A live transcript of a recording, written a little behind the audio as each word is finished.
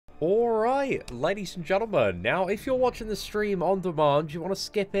Alright, ladies and gentlemen, now if you're watching the stream on demand, you want to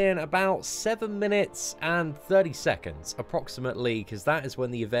skip in about 7 minutes and 30 seconds, approximately, because that is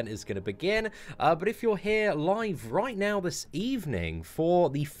when the event is going to begin. But if you're here live right now this evening for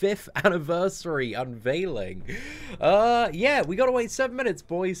the 5th anniversary unveiling, yeah, we got to wait 7 minutes,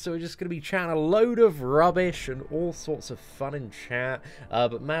 boys, so we're just going to be chatting a load of rubbish and all sorts of fun in chat.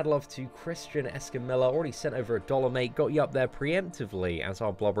 But mad love to Christian Escamilla, already sent over $1, mate, got you up there preemptively as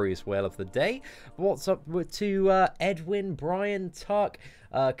our blubbery whale of the day. What's up to Edwin, Brian, Tuck,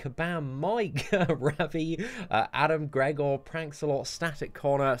 Kabam, Mike, Ravi, Adam, Gregor, Pranksalot, Static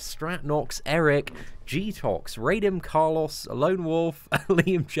Connor, Stratnox, Eric, G-Tox, Radim, Carlos, Lone Wolf,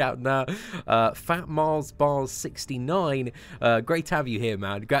 Liam Chapner, Fat Mars Bars 69. Great to have you here,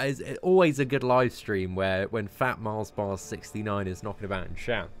 man. It's always a good live stream when Fat Mars Bars 69 is knocking about in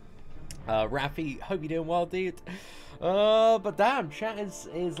chat. Rafi, hope you're doing well, dude. But damn, chat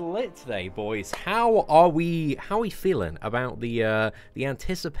is lit today, boys. How are we feeling about the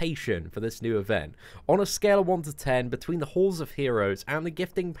anticipation for this new event? On a scale of 1 to 10, between the Halls of Heroes and the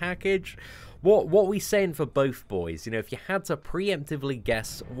gifting package, what are we saying for both, boys? You know, if you had to preemptively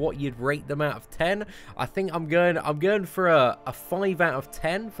guess what you'd rate them out of 10, I think I'm going for a 5 out of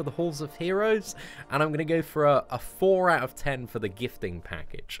 10 for the Halls of Heroes, and I'm going to go for a 4 out of 10 for the gifting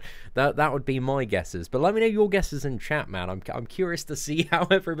package. That would be my guesses. But let me know your guesses in chat, man. I'm curious to see how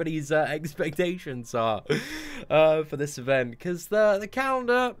everybody's expectations are for this event, because the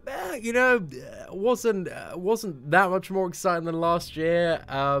calendar, you know, wasn't that much more exciting than last year.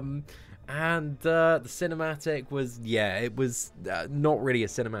 And the cinematic was, yeah, it was not really a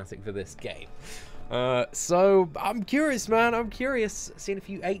cinematic for this game. So I'm curious, man. I'm curious. Seeing a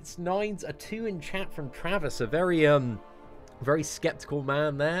few 8s, 9s, a 2 in chat from Travis. A very skeptical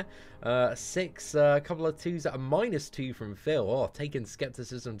man there. 6, a couple of 2s, a -2 from Phil. Oh, taking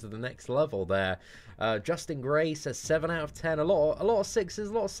skepticism to the next level there. Justin Gray says 7 out of 10. A lot of 6s,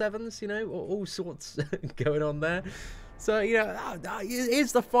 a lot of 7s. You know, all sorts going on there. So, you know,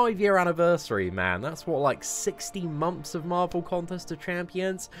 it's the 5-year anniversary, man. That's what, like 60 months of Marvel Contest of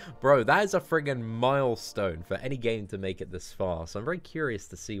Champions? Bro, that is a friggin' milestone for any game to make it this far. So I'm very curious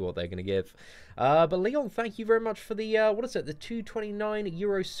to see what they're going to give. But Leon, thank you very much for the, what is it, the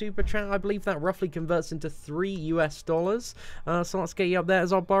 €2.29 super chat. I believe that roughly converts into $3 US. So let's get you up there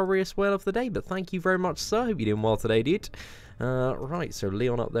as our Barbarous Whale of the Day. But thank you very much, sir. Hope you're doing well today, dude. Right, so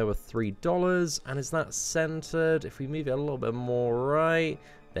Leon up there with $3, and is that centered? If we move it a little bit more right,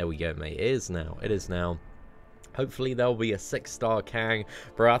 there we go, mate. It is now. Hopefully there'll be a 6-star Kang.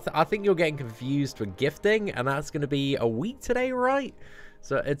 Bro, I think you're getting confused with gifting, and that's going to be a week today, right?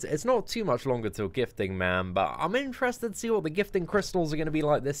 So it's not too much longer till gifting, man, but I'm interested to see what the gifting crystals are going to be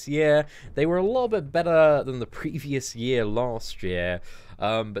like this year. They were a little bit better than the previous year last year,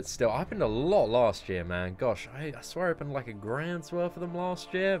 but still, I opened a lot last year, man. Gosh, I swear I opened like $1,000's worth of them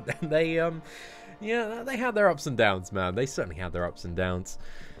last year. They, yeah, they had their ups and downs, man. They certainly had their ups and downs.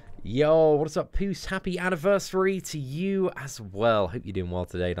 Yo, what's up, Poos? Happy anniversary to you as well. Hope you're doing well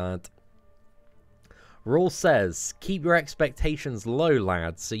today, lad. Rule says, keep your expectations low,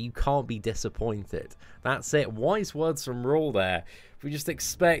 lads, so you can't be disappointed. That's it. Wise words from Rule there. If we just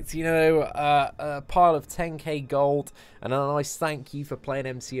expect, you know, a pile of 10k gold and a nice thank you for playing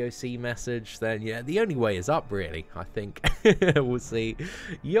MCOC message, then, yeah, the only way is up, really, I think. We'll see.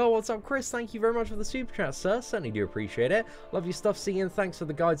 Yo, what's up, Chris? Thank you very much for the super chat, sir. Certainly do appreciate it. Love your stuff, Seatin. Thanks for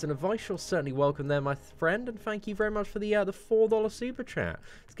the guides and advice. You're certainly welcome there, my friend. And thank you very much for the $4 super chat.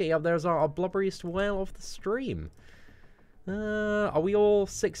 Let's get you up there as our blubberiest whale of the stream. Are we all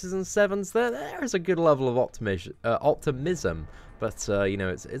 6s and 7s there? There is a good level of optimism. But, you know,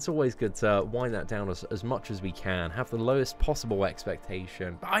 it's always good to wind that down as much as we can. Have the lowest possible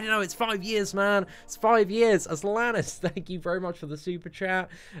expectation. But I don't know, it's 5 years, man. It's 5 years. Aslanus, thank you very much for the super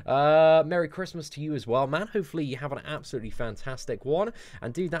chat. Merry Christmas to you as well, man. Hopefully you have an absolutely fantastic one.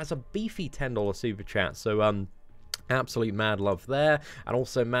 And, dude, that's a beefy $10 super chat. So, absolute mad love there, and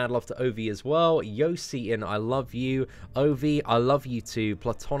also mad love to Ovi as well. Yo, Seatin, I love you. Ovi, I love you too,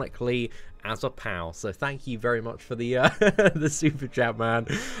 platonically as a pal. So thank you very much for the the super chat, man.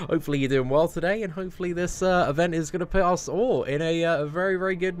 Hopefully you're doing well today, and hopefully this event is going to put us all in a very,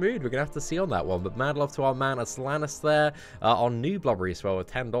 very good mood. We're going to have to see on that one. But mad love to our man Aslanus there, on new blubbery as well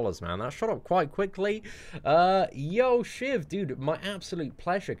with $10, man. That shot up quite quickly. Yo, Shiv, dude, my absolute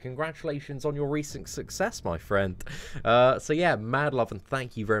pleasure. Congratulations on your recent success, my friend. So yeah, mad love, and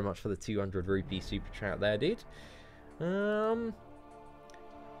thank you very much for the 200 rupee super chat there, dude.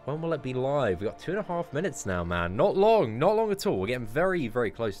 When will it be live? We've got 2.5 minutes now, man. Not long at all. We're getting very,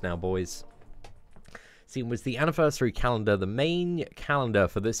 very close now, boys. Seatin was the anniversary calendar, the main calendar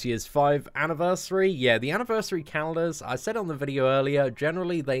for this year's 5th anniversary. Yeah, the anniversary calendars, I said on the video earlier,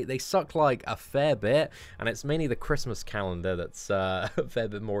 generally they suck like a fair bit, and it's mainly the Christmas calendar that's a fair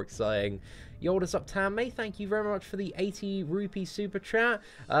bit more exciting. Yo, what is up, Tan May? Thank you very much for the 80 rupee super chat.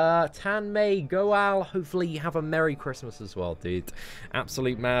 Tan May, Goal, hopefully you have a Merry Christmas as well, dude.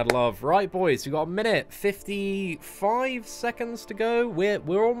 Absolute mad love. Right, boys, we got a minute, 55 seconds to go.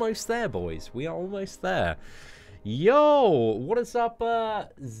 We're almost there, boys. We are almost there. Yo, what is up,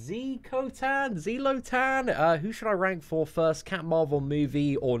 Zelotan? Who should I rank for first? Cat Marvel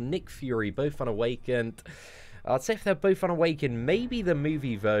movie or Nick Fury? Both unawakened. I'd say if they're both unawakened, maybe the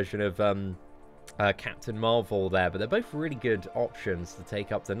movie version of Captain Marvel there, but they're both really good options to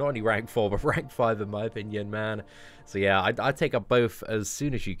take up to not only rank 4 but rank 5 in my opinion, man. So yeah, I'd take up both as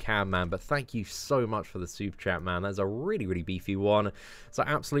soon as you can, man. But thank you so much for the super chat, man. That's a really, really beefy one. So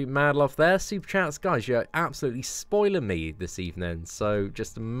absolute mad love there. Super chats, guys, you're absolutely spoiling me this evening. So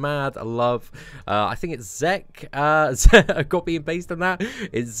just mad love. I think it's Zek. Got being based on that.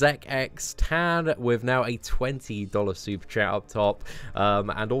 It's Zek X Tan with now a $20 super chat up top.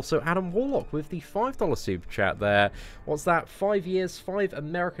 And also Adam Warlock with the $5 super chat there. What's that? 5 years, 5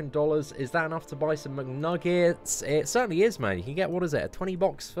 American dollars. Is that enough to buy some McNuggets? It certainly is, man. You can get, what is it, a 20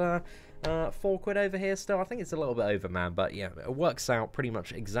 box for 4 quid over here still. I think it's a little bit over, man, but yeah, it works out pretty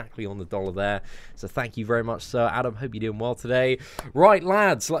much exactly on the dollar there. So thank you very much, sir. Adam, hope you're doing well today. Right,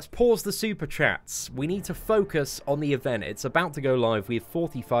 lads, let's pause the super chats. We need to focus on the event. It's about to go live. We have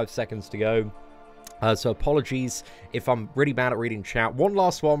 45 seconds to go. So apologies if I'm really bad at reading chat. One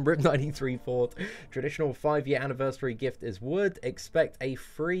last one, Rip934. Traditional 5-year anniversary gift is would expect a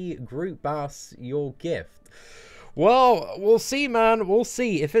free group bass your gift. Well, we'll see, man. We'll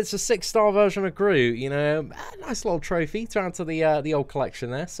see. If it's a 6-star version of Groot, you know, nice little trophy to add to the old collection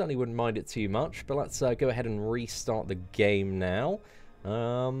there. Certainly wouldn't mind it too much. But let's go ahead and restart the game now. How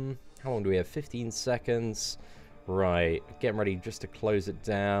long do we have? 15 seconds. Right, getting ready just to close it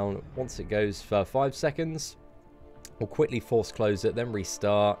down. Once it goes for 5 seconds, we'll quickly force close it, then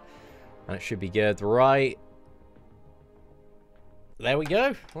restart, and it should be good. Right, there we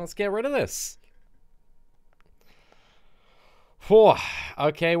go. Let's get rid of this.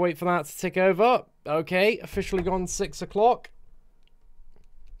 Okay, wait for that to tick over. Okay, officially gone 6 o'clock.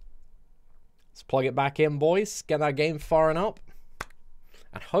 Let's plug it back in, boys. Get that game firing up,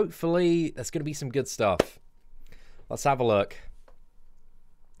 and hopefully there's going to be some good stuff. Let's have a look.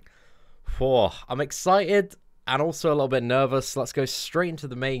 I'm excited and also a little bit nervous. Let's go straight into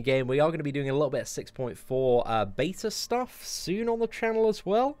the main game. We are going to be doing a little bit of 6.4 beta stuff soon on the channel as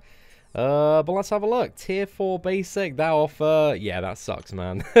well. But let's have a look. Tier 4 basic, that offer. Yeah, that sucks,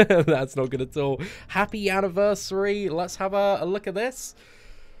 man. That's not good at all. Happy anniversary. Let's have a look at this.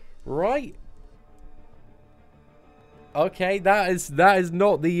 Right. Okay, that is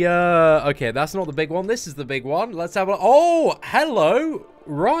not the okay, that's not the big one. This is the big one. Let's have a oh, hello.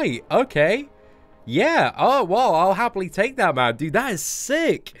 Right, okay. Yeah. Oh, well, I'll happily take that, man. Dude, that is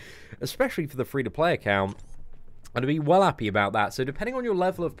sick. Especially for the free-to-play account. I'd be well happy about that. So depending on your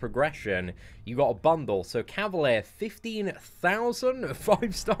level of progression, you got a bundle. So Cavalier, 15,000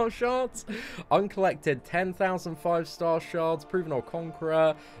 5-star shards. Uncollected, 10,000 5-star shards. Proven or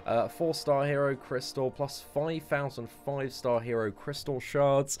Conqueror, 4-star hero crystal, plus 5,000 5-star hero crystal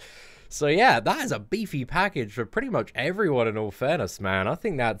shards. So yeah, that is a beefy package for pretty much everyone in all fairness, man. I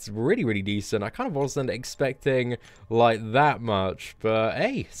think that's really, really decent. I kind of wasn't expecting like that much, but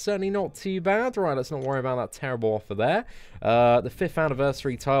hey, certainly not too bad. Right, let's not worry about that terrible offer there. The 5th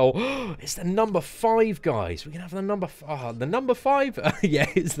anniversary tile. It's the number 5, guys. We can have the number the number 5.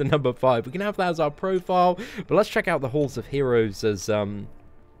 Yeah, it's the number 5. We can have that as our profile, but let's check out the Halls of Heroes as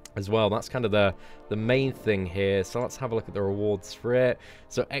well. That's kind of the main thing here. So let's have a look at the rewards for it.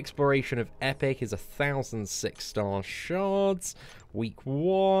 So Exploration of Epic is 1,000 6-star shards. Week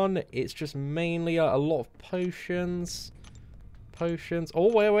 1, it's just mainly a lot of potions.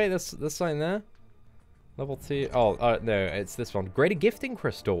 Oh, wait, there's something there. Level 2. Oh, no, it's this one. Greater Gifting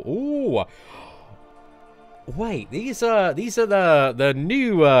Crystal. Ooh. Wait, these are the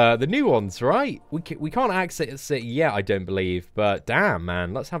new ones, right? We can't access it yet, I don't believe. But damn,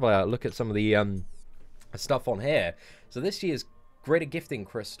 man, let's have a look at some of the stuff on here. So this year's Greater Gifting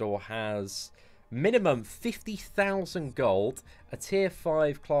Crystal has minimum 50,000 gold, a tier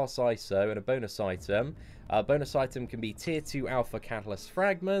 5 class ISO, and a bonus item. Bonus item can be tier 2 alpha catalyst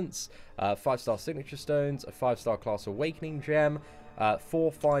fragments, 5-star signature stones, a 5-star class awakening gem,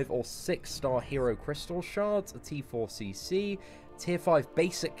 4, 5, or 6-star hero crystal shards, a T4CC, tier 5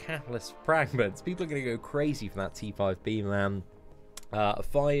 basic catalyst fragments. People are going to go crazy for that T5B, man. A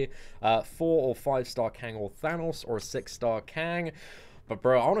 4 or 5-star Kang or Thanos, or a 6-star Kang. But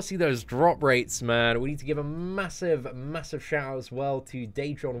bro, I want to see those drop rates, man. We need to give a massive, massive shout out as well to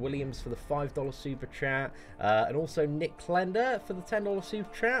Dejon Williams for the $5 super chat. And also Nick Klender for the $10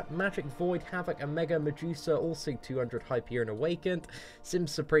 super chat. Magic Void, Havoc, Omega, Medusa, also 200 Hyperion Awakened.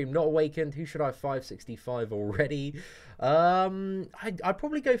 Sims Supreme not awakened. Who should I have 565 already? I'd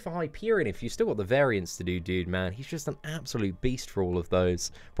probably go for Hyperion if you still got the variants to do, dude, man. He's just an absolute beast for all of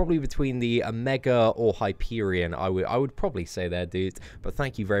those. Probably between the Omega or Hyperion, I would probably say there, dude. But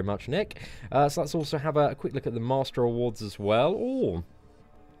thank you very much, Nick. So let's also have a quick look at the Master Awards as well. Oh,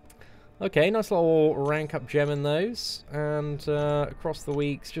 okay, nice little rank up gem in those. And across the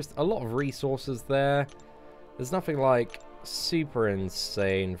weeks, just a lot of resources there. There's nothing like super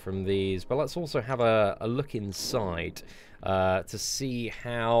insane from these, but let's also have a look inside to see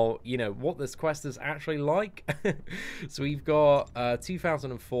how, you know, what this quest is actually like. So we've got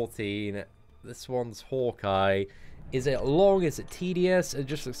 2014. This one's Hawkeye. Is it long? Is it tedious? It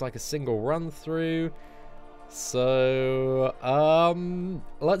just looks like a single run through. So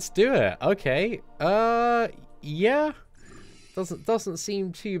let's do it. Okay. Yeah, doesn't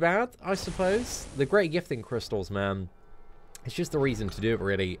seem too bad, I suppose. The great gifting crystals, man, it's just the reason to do it,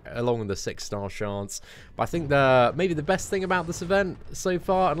 really, along with the 6-star shards. But I think maybe the best thing about this event so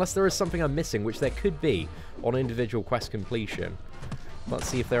far, unless there is something I'm missing, which there could be on individual quest completion. Let's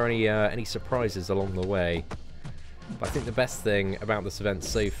see if there are any surprises along the way. But I think the best thing about this event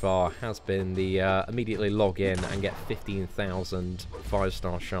so far has been the immediately log in and get 15,000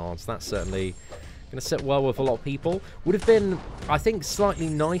 5-star shards. That's certainly going to sit well with a lot of people. Would have been, I think, slightly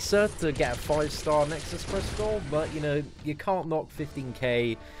nicer to get a 5-star Nexus Crystal, but, you know, you can't knock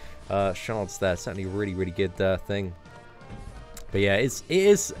 15k shards there. Certainly a really, really good thing. But yeah, it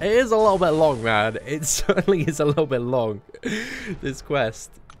is a little bit long, man. It certainly is a little bit long, this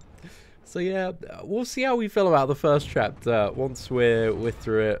quest. So yeah, we'll see how we feel about the first chapter once we're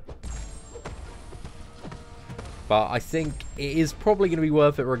through it. But I think it is probably going to be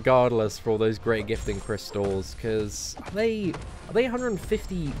worth it regardless for all those great gifting crystals, because are they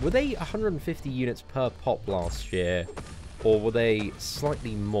 150? Were they 150 units per pop last year, or were they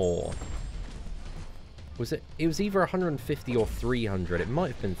slightly more? Was it? It was either 150 or 300. It might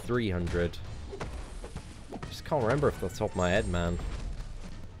have been 300. Just can't remember off the top of my head, man.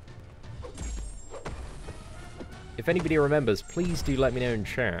 If anybody remembers, please do let me know in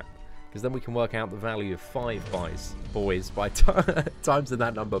chat, because then we can work out the value of 5 boys by times in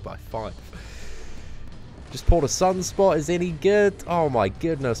that number by 5. Just pulled a Sunspot. Is any good? Oh my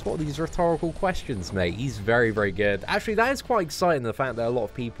goodness, what are these rhetorical questions, mate? He's very, very good. Actually, that is quite exciting, the fact that a lot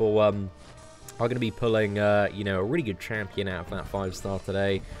of people are going to be pulling, you know, a really good champion out of that 5-star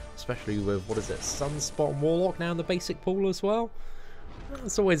today, especially with, what is it, Sunspot and Warlock now in the basic pool as well.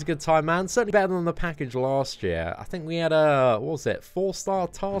 It's always a good time, man. Certainly better than the package last year. I think we had a, what was it, 4-star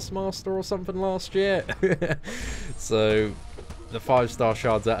Taskmaster or something last year. So the 5-star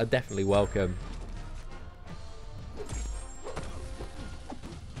shards are definitely welcome.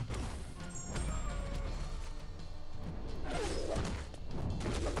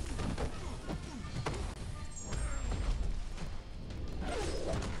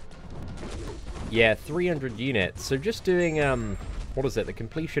 Yeah, 300 units. So just doing what is it? The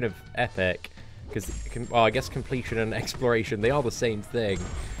completion of Epic, because well, I guess completion and exploration, they are the same thing.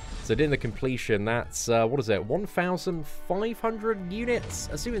 So doing the completion, that's what is it? 1,500 units,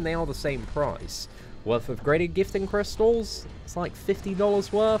 assuming they are the same price, worth of graded gifting crystals. It's like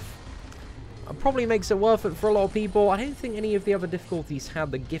 $50 worth. Probably makes it worth it for a lot of people. I don't think any of the other difficulties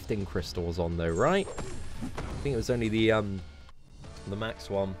had the gifting crystals on though, right? I think it was only the max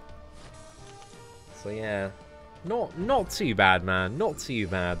one. So yeah, not too bad, man. Not too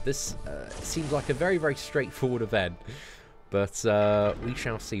bad. This seems like a very, very straightforward event. But we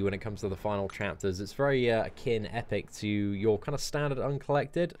shall see when it comes to the final chapters. It's very akin, epic to your kind of standard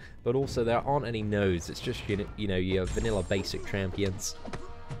uncollected, but also there aren't any nodes. It's just, you know, your vanilla basic champions.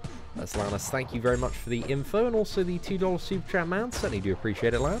 That's Lannis. Thank you very much for the info and also the $2 super chat, man. Certainly do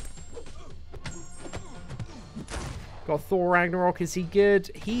appreciate it, lad. Got Thor Ragnarok. Is he good?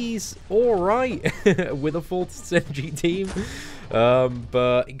 He's alright with a full synergy team.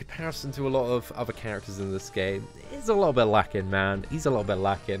 But in comparison to a lot of other characters in this game, he's a little bit lacking, man. He's a little bit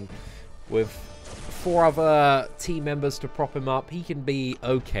lacking. With 4 other team members to prop him up, he can be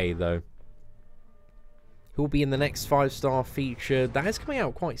okay, though. Who will be in the next 5-star feature? That is coming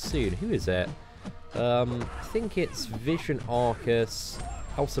out quite soon. Who is it? I think it's Vision Arcus.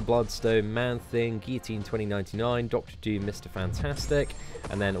 Elsa Bloodstone, Man-Thing, Guillotine 2099, Doctor Doom, Mr. Fantastic,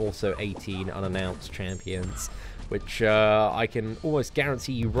 and then also 18 unannounced champions, which I can almost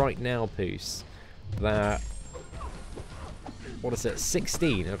guarantee you right now, Poos, that, what is it,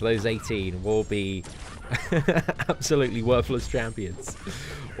 16 of those 18 will be absolutely worthless champions,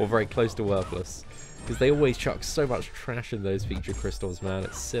 or very close to worthless, because they always chuck so much trash in those feature crystals, man.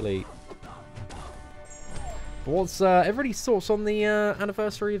 It's silly. But what's everybody's thoughts on the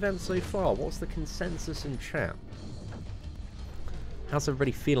anniversary event so far? What's the consensus in chat? How's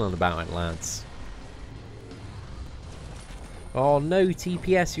everybody feeling about it, lads? Oh no,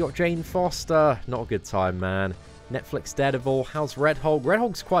 TPS, you got Jane Foster. Not a good time, man. Netflix Daredevil. How's Red Hulk? Red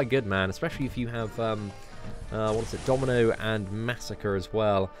Hulk's quite good, man, especially if you have what is it, Domino and Massacre as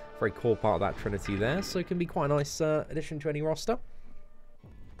well. Very core part of that trinity there, so it can be quite a nice addition to any roster.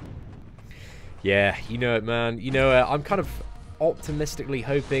 Yeah, you know it, man. You know it. I'm kind of optimistically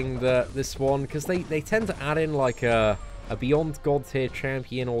hoping that this one, because they tend to add in like a Beyond God tier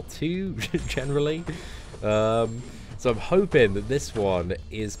champion or two, generally. So I'm hoping that this one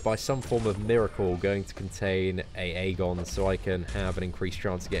is, by some form of miracle, going to contain a Aegon, so I can have an increased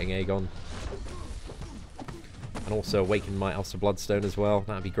chance of getting Aegon. And also awaken my Elsa Bloodstone as well.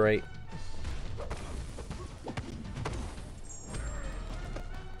 That'd be great.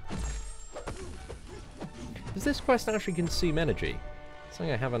 Does this quest actually consume energy?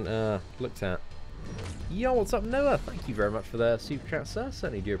 Something I haven't looked at. Yo, what's up, Noah? Thank you very much for the super chat, sir.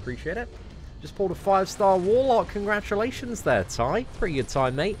 Certainly do appreciate it. Just pulled a 5-star Warlock. Congratulations there, Ty. Pretty good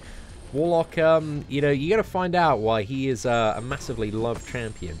time, mate. Warlock, you know, you're going to find out why he is a massively loved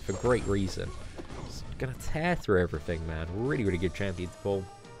champion for great reason. Just going to tear through everything, man. Really, really good champion to pull.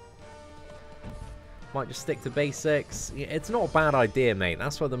 Might just stick to basics. It's not a bad idea, mate.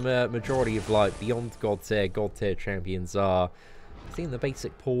 That's what the majority of, like, Beyond God tier champions are. I think in the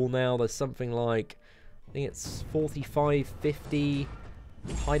basic pool now, there's something like, I think it's 45, 50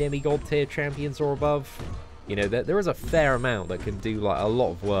 high demigod tier champions or above. You know, there is a fair amount that can do, like, a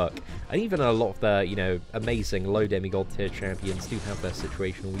lot of work. And even a lot of the, you know, amazing low demigod tier champions do have their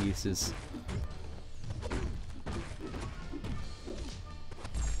situational uses.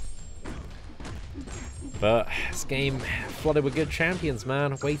 But this game flooded with good champions,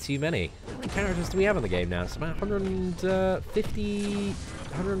 man. Way too many. How many characters do we have in the game now? It's about 150,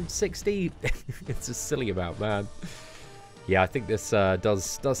 160. It's a silly amount, man. Yeah, I think this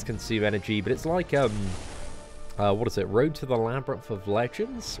does consume energy, but it's like what is it? Road to the Labyrinth of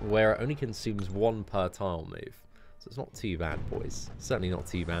Legends, where it only consumes 1 per tile move. So it's not too bad, boys. Certainly not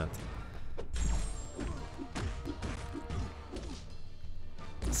too bad.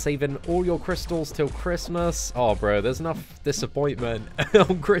 Saving all your crystals till Christmas. Oh, bro, there's enough disappointment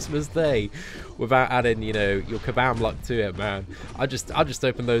on Christmas Day without adding, you know, your kabam luck to it, man. I just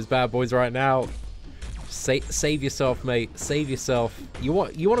open those bad boys right now. Save yourself, mate. Save yourself. You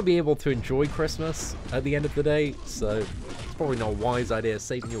want to be able to enjoy Christmas at the end of the day, so it's probably not a wise idea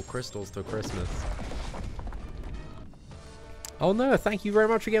saving your crystals till Christmas. Oh no, thank you very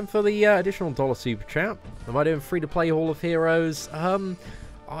much again for the additional $1 super chat. Am I doing free-to-play Hall of Heroes?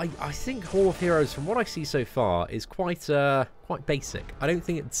 I think Hall of Heroes, from what I see so far, is quite basic. I don't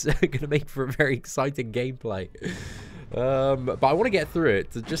think it's going to make for a very exciting gameplay. But I want to get through it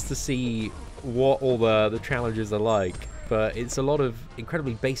just to see what all the challenges are like. But it's a lot of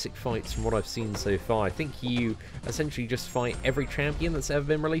incredibly basic fights from what I've seen so far. I think you essentially just fight every champion that's ever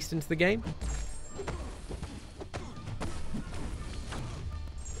been released into the game.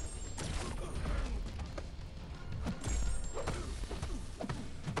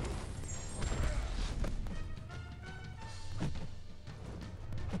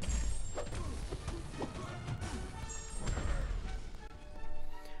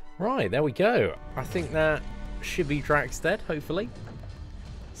 Right, there we go. I think that should be Draxdead, hopefully.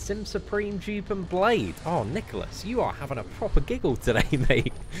 Sim Supreme, Dupe and Blade. Oh, Nicholas, you are having a proper giggle today,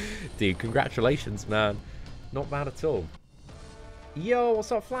 mate. Dude, congratulations, man. Not bad at all. Yo,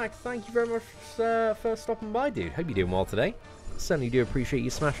 what's up, Flag? Thank you very much for stopping by, dude. Hope you're doing well today. Certainly do appreciate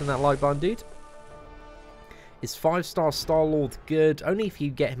you smashing that like button, dude. Is 5-star Star-Lord good? Only if you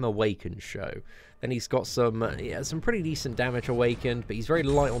get him Awakened, show. Then he's got some pretty decent damage awakened, but he's very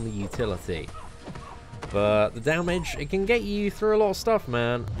light on the utility. But the damage, it can get you through a lot of stuff,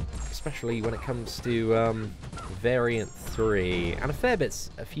 man. Especially when it comes to Variant 3. And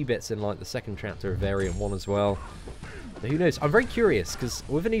a few bits in like the second chapter of Variant 1 as well. But who knows? I'm very curious, because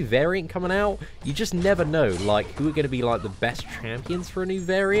with a new variant coming out, you just never know, like, who are going to be, like, the best champions for a new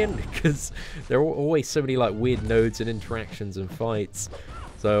variant, because there are always so many, like, weird nodes and interactions and fights.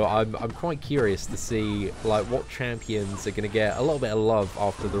 So I'm quite curious to see like what champions are going to get a little bit of love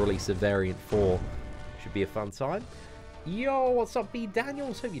after the release of Variant 4. Should be a fun time. Yo, what's up, B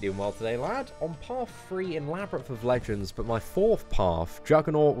Daniels? Hope you're doing well today, lad. On path 3 in Labyrinth of Legends, but my 4th path,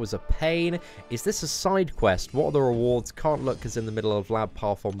 Juggernaut, was a pain. Is this a side quest? What are the rewards? Can't look because in the middle of lab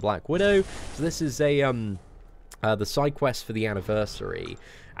path on Black Widow. So this is a the side quest for the anniversary,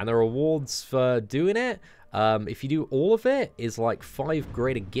 and the rewards for doing it, if you do all of it, is like 5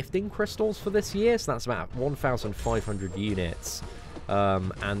 greater gifting crystals for this year, so that's about 1,500 units.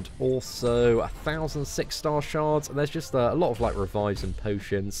 And also 1,000 6-star shards, and there's just a lot of like revives and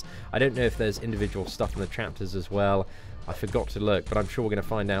potions. I don't know if there's individual stuff in the chapters as well. I forgot to look, but I'm sure we're going to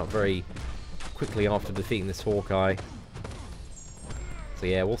find out very quickly after defeating this Hawkeye. So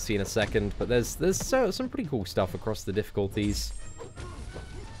yeah, we'll see in a second. But there's some pretty cool stuff across the difficulties.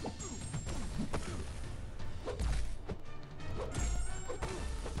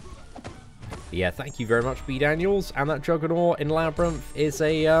 Yeah, thank you very much, B Daniels. And that Juggernaut in Labyrinth is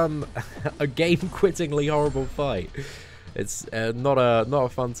a a game-quittingly horrible fight. It's not a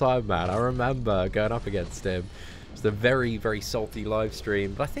fun time, man. I remember going up against him. It was a very, very salty live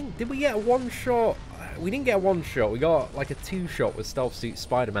stream. But I think, did we get a one-shot? We didn't get a one-shot. We got like a 2-shot with Stealth Suit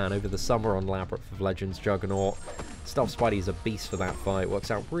Spider-Man over the summer on Labyrinth of Legends Juggernaut. Stealth Spidey is a beast for that fight.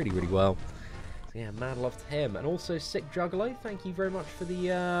 Works out really, really well. Yeah, mad love to him. And also Sick Juggalo, thank you very much for the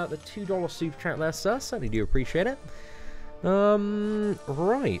 $2 super chat there, sir. Certainly do appreciate it.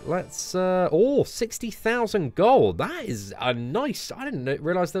 Right, let's oh, 60,000 gold. That is a nice. I didn't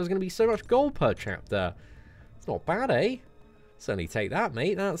realize there was going to be so much gold per chapter. It's not bad, eh? Certainly take that,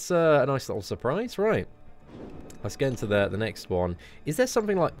 mate. That's a nice little surprise. Right, let's get into the next one. Is there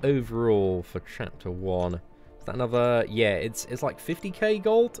something like overall for chapter 1? Is that another? Yeah, it's like 50k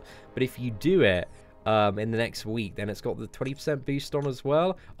gold, but if you do it in the next week, then it's got the 20% boost on as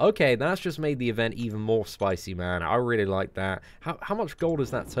well. Okay, that's just made the event even more spicy, man. I really like that. How much gold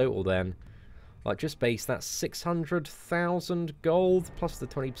is that total then? Like just base, that's 600,000 gold plus the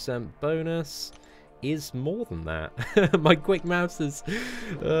 20% bonus is more than that. My quick maths is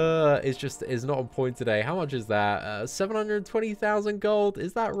not on point today. How much is that? 720,000 gold,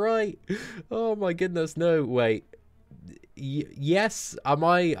 is that right? Oh my goodness, no, wait. Yes, am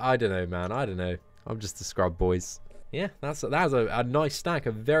I don't know, man. I don't know. I'm just a scrub, boys. Yeah, that's a nice stack,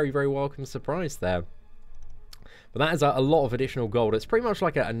 a very, very welcome surprise there. But that is a lot of additional gold. It's pretty much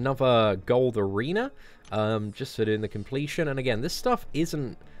like another gold arena, just for doing the completion. And again, this stuff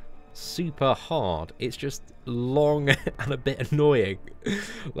isn't super hard, it's just long and a bit annoying.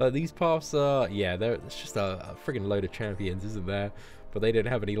 Like these paths are, yeah, it's just a friggin' load of champions, isn't there? But they don't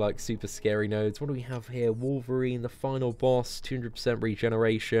have any like super scary nodes. What do we have here? Wolverine, the final boss, 200%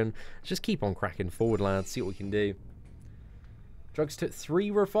 regeneration. Just keep on cracking forward, lads. See what we can do. Drugs took 3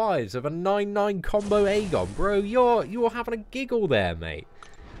 revives of a 9/9 combo Aegon. Bro, you're having a giggle there, mate.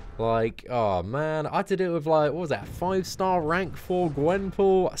 Like, oh man, I did it with like, what was that, 5-star rank 4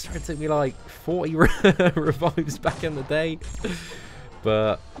 Gwenpool. I started to take me like 40 revives back in the day.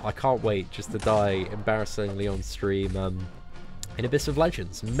 But I can't wait just to die embarrassingly on stream in Abyss of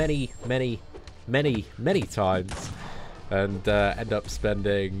Legends many times. And end up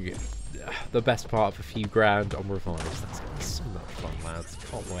spending the best part of a few grand on revives. That's going to be so much fun, lads.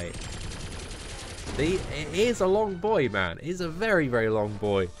 Can't wait. It is a long boy, man. It is a very, very long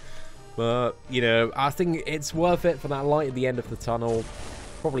boy. But, you know, I think it's worth it for that light at the end of the tunnel.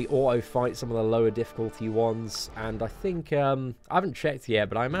 Probably auto-fight some of the lower difficulty ones. And I think, I haven't checked yet,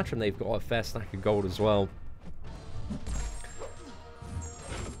 but I imagine they've got a fair stack of gold as well.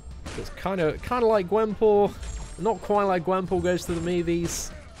 It's kind of like Gwenpool. Not quite like Gwenpool Goes to the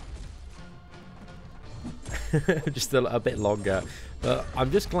Movies. Just a bit longer. But I'm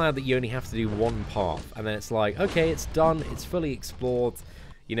just glad that you only have to do one path, and then it's like, okay, it's done, it's fully explored.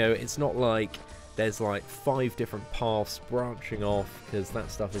 You know, it's not like there's like 5 different paths branching off, because that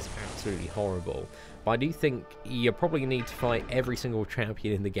stuff is absolutely horrible. But I do think you're probably going to need to fight every single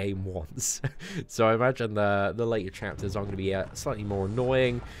champion in the game once. So I imagine the later chapters are going to be slightly more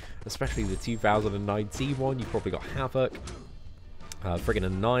annoying, especially the 2019 one. You've probably got Havoc, friggin'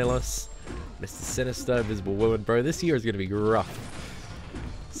 Annihilus, Mr. Sinister, Invisible Woman. Bro, this year is going to be rough.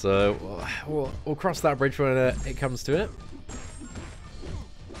 So we'll cross that bridge when it comes to it.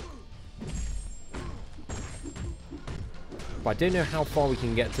 But I don't know how far we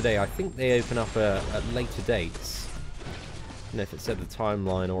can get today. I think they open up at later dates. I don't know if it said the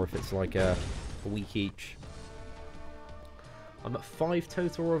timeline or if it's like a week each. I'm at 5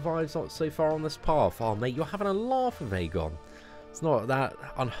 total revives so far on this path. Oh, mate, you're having a laugh of Aegon. It's not that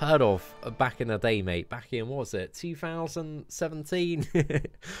unheard of back in the day, mate. Back in, what was it, 2017?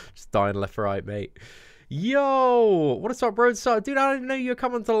 Just dying left, right, mate. Yo, what is up, bro? Dude, I didn't know you were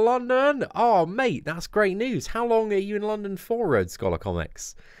coming to London. Oh, mate, that's great news. How long are you in London for, Rhodes Scholar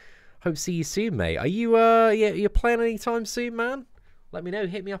Comics? Hope to see you soon, mate. Are you, you're playing anytime soon, man? Let me know.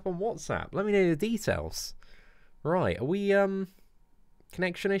 Hit me up on WhatsApp. Let me know the details. Right, are we,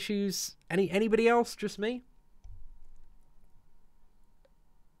 connection issues? Anybody else? Just me?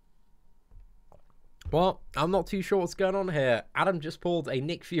 Well, I'm not too sure what's going on here. Adam just pulled a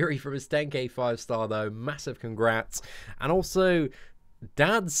Nick Fury from his 10k 5-star, though. Massive congrats. And also,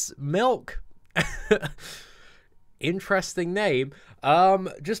 Dad's Milk. Interesting name.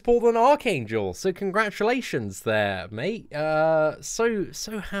 Just pulled an Archangel. So congratulations there, mate. So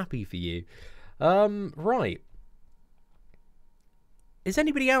happy for you. Right. Is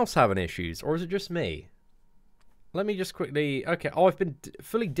anybody else having issues, or is it just me? Let me just quickly... Okay, oh, I've been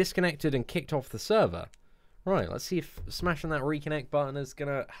fully disconnected and kicked off the server. Right, let's see if smashing that reconnect button is going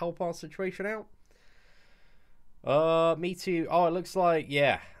to help our situation out. Me too. Oh, it looks like...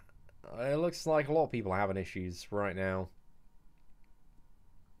 Yeah. It looks like a lot of people are having issues right now.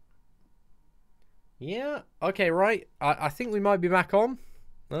 Yeah, okay, right. I think we might be back on.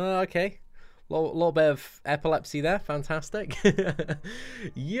 Okay. Little bit of epilepsy there. Fantastic.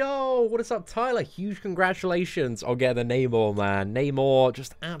 Yo, what is up, Tyler? Huge congratulations on getting the Namor, man. Namor,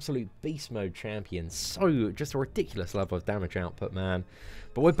 just absolute beast mode champion. So, just a ridiculous level of damage output, man.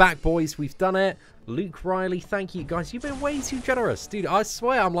 But we're back, boys. We've done it. Luke Riley, thank you, guys. You've been way too generous. Dude, I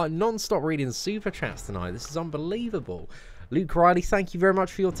swear I'm like non-stop reading super chats tonight. This is unbelievable. Luke Riley, thank you very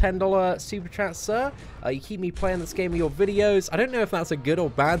much for your $10 super chat, sir. You keep me playing this game in your videos. I don't know if that's a good or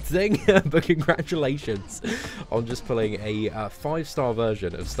bad thing, but congratulations on just pulling a 5-star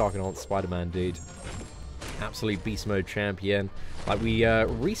version of Stark Enhanced Spider-Man, dude. Absolute beast mode champion. Like, we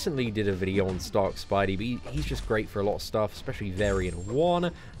recently did a video on Stark Spidey, but he's just great for a lot of stuff, especially Variant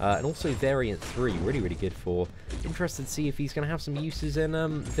 1, and also Variant 3, really good for. Interested to see if he's going to have some uses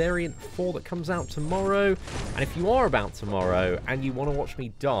in Variant 4 that comes out tomorrow. And if you are about tomorrow, and you want to watch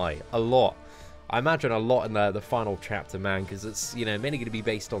me die a lot, I imagine a lot in the final chapter, man, because it's, you know, mainly going to be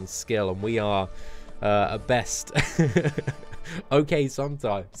based on skill, and we are at best... okay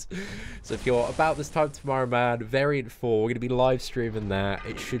sometimes. So if you're about this time tomorrow, man, Variant 4, we're going to be live streaming that.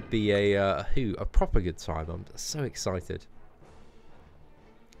 It should be a proper good time. I'm so excited.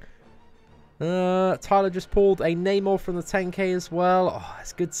 Tyler just pulled a Namor from the 10k as well. Oh,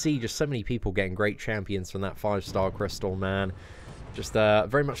 it's good to see just so many people getting great champions from that 5-star crystal, man. Just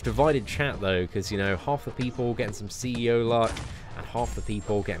very much divided chat though, because, you know, half the people getting some CEO luck and half the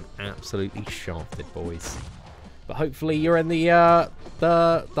people getting absolutely shafted, boys. But hopefully you're in the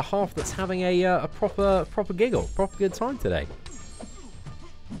half that's having a proper giggle, proper good time today.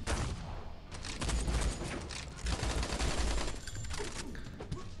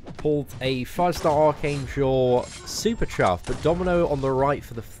 Pulled a 5-star Archangel, super chuff, but Domino on the right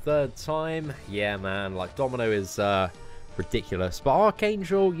for the 3rd time. Yeah, man, like Domino is ridiculous. But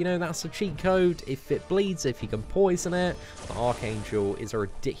Archangel, you know, that's a cheat code. If it bleeds, if you can poison it, the Archangel is a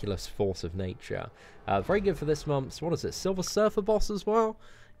ridiculous force of nature. Very good for this month's, what is it, Silver Surfer boss as well?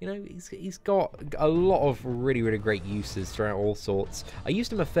 You know, he's got a lot of really great uses throughout all sorts. I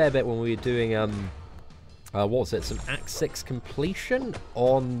used him a fair bit when we were doing, what was it, some Act 6 completion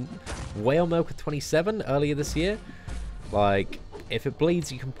on Whale Milker 27 earlier this year. Like, if it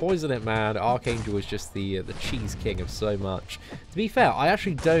bleeds, you can poison it, man. Archangel was just the cheese king of so much. To be fair, I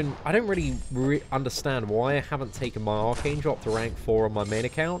actually don't really understand why I haven't taken my Archangel up to rank 4 on my main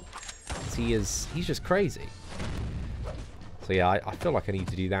account. He's just crazy. So yeah, I feel like I need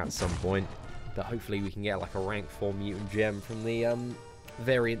to do that at some point. But hopefully we can get like a rank 4 mutant gem from the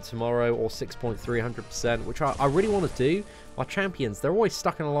variant tomorrow, or 6.300%, which I really want to do. My champions, they're always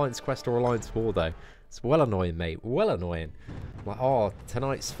stuck in Alliance Quest or Alliance War though. It's well annoying, mate. Well annoying. Like, oh,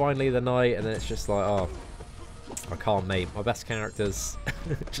 tonight's finally the night, and then it's just like, oh, I can't, mate. My best character's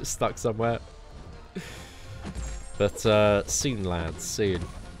just stuck somewhere. But soon, lads, soon.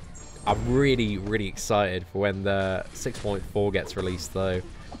 I'm really excited for when the 6.4 gets released, though.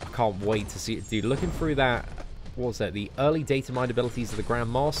 I can't wait to see it. Dude, looking through that, what was it? The early data mine abilities of the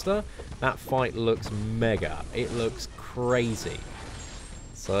Grandmaster. That fight looks mega. It looks crazy.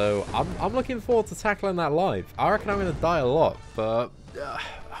 So I'm looking forward to tackling that live. I reckon I'm going to die a lot, but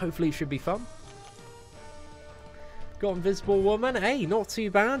hopefully it should be fun. Got Invisible Woman. Hey, not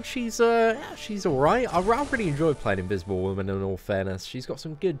too bad. She's alright. I really enjoy playing Invisible Woman, in all fairness. She's got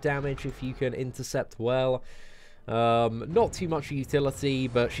some good damage if you can intercept well. Not too much utility,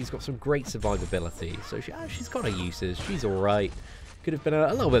 but she's got some great survivability. So she's got her uses. She's alright. Could have been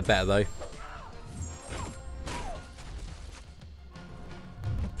a little bit better, though.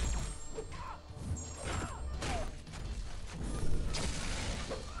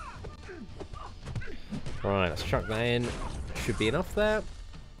 Right, let's chuck that in. Should be enough there.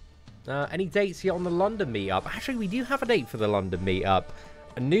 Any dates here on the London meetup? Actually, we do have a date for the London meetup.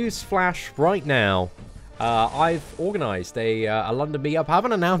 A news flash right now. I've organised a London meetup. I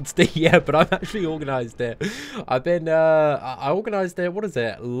haven't announced it yet, but I've actually organised it. I organised it, what is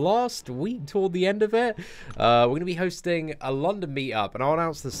it, last week toward the end of it. We're going to be hosting a London meetup, and I'll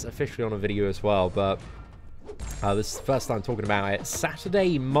announce this officially on a video as well, but this is the first time talking about it.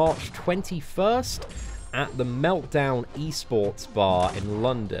 Saturday, March 21st at the Meltdown Esports Bar in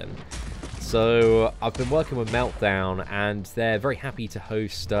London. So I've been working with Meltdown, and they're very happy to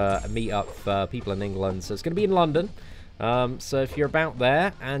host a meetup for people in England. So it's going to be in London. So if you're about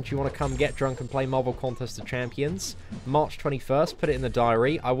there and you want to come get drunk and play Marvel Contest of Champions, March 21st, put it in the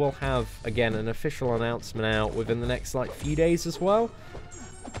diary. I will have, again, an official announcement out within the next few days as well.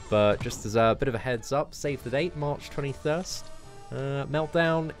 But just as a bit of a heads up, save the date, March 21st.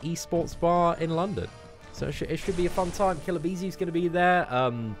 Meltdown Esports Bar in London. So it should be a fun time. Killer Beezy's going to be there.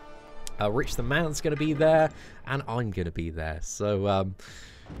 Rich the Man's going to be there. And I'm going to be there. So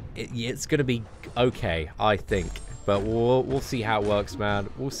it's going to be okay, I think. But we'll see how it works, man.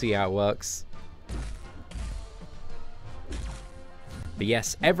 We'll see how it works. But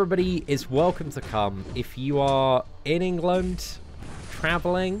yes, everybody is welcome to come. If you are in England,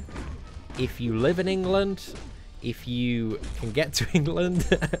 traveling, if you live in England, if you can get to England,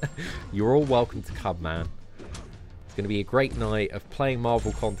 you're all welcome to come, man. It's going to be a great night of playing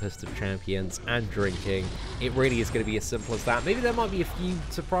Marvel Contest of Champions and drinking. It really is going to be as simple as that. Maybe there might be a few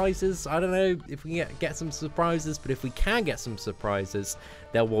surprises. I don't know if we can get some surprises, but if we can get some surprises,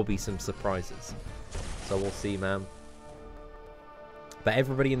 there will be some surprises. So we'll see, man. But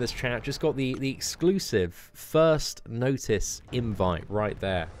everybody in this chat just got the exclusive first notice invite right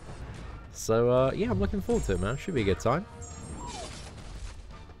there. So, yeah, I'm looking forward to it, man. Should be a good time.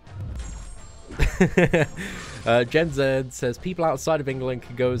 Gen Z says, people outside of England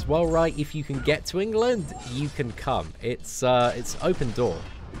can go as well, right? If you can get to England, you can come. It's open door.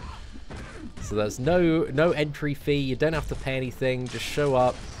 So there's no entry fee. You don't have to pay anything. Just show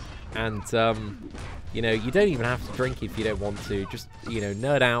up. And, you know, you don't even have to drink if you don't want to. Just, you know,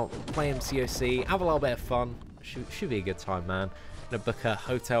 nerd out, play MCOC, have a little bit of fun. Should be a good time, man. I'm gonna book a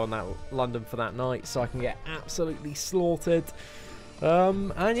hotel in London for that night so I can get absolutely slaughtered.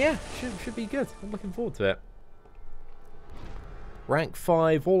 And yeah, should be good. I'm looking forward to it. Rank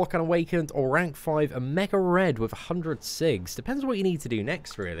 5, Warlock Unawakened, or Rank 5, a Mega Red with 100 SIGs. Depends on what you need to do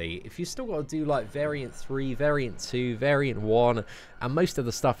next, really. If you still got to do, like, Variant 3, Variant 2, Variant 1, and most of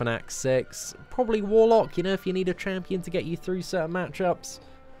the stuff in Act 6, probably Warlock, you know, if you need a champion to get you through certain matchups.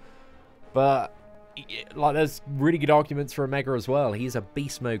 But, like, there's really good arguments for Omega as well. He's a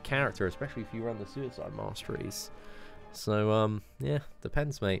beast mode character, especially if you run the Suicide Masteries. So, yeah,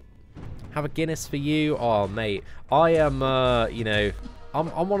 depends, mate. Have a Guinness for you? Oh, mate. I am, you know,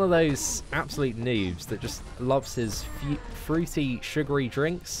 I'm one of those absolute noobs that just loves his fruity, sugary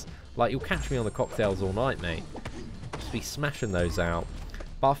drinks. Like, you'll catch me on the cocktails all night, mate. Just be smashing those out.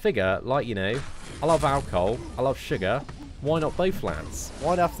 But I figure, like, you know, I love alcohol, I love sugar. Why not both, lads?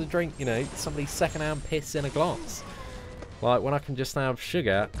 Why'd I have to drink, you know, somebody's second-hand piss in a glass? Like, when I can just have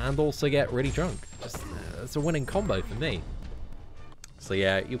sugar and also get really drunk. Just, it's a winning combo for me. So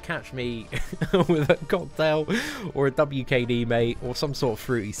yeah, you'll catch me with a cocktail or a WKD, mate, or some sort of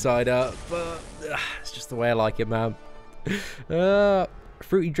fruity cider, but it's just the way I like it, man.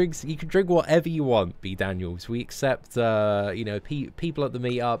 Fruity drinks, you can drink whatever you want, B. Daniels. We accept, you know, people at the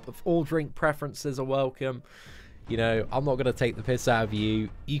meetup. All drink preferences are welcome. You know, I'm not going to take the piss out of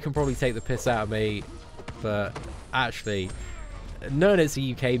you. You can probably take the piss out of me, but actually, knowing it's a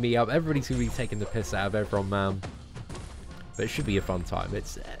UK meetup, everybody's going to be taking the piss out of everyone, man. But it should be a fun time.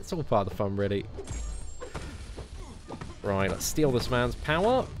 It's all part of the fun, really. Right, let's steal this man's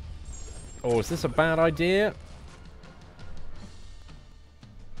power. Oh, is this a bad idea?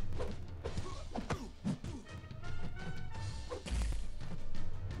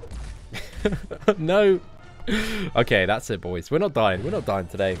 No. Okay, that's it, boys. We're not dying. We're not dying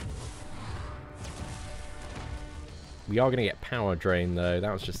today. We are going to get power drain, though.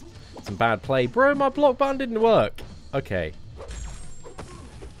 That was just some bad play. Bro, my block button didn't work. Okay.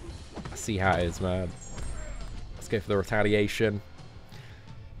 I see how it is, man. Let's go for the retaliation.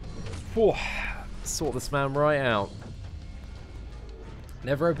 Whew. Sort this man right out.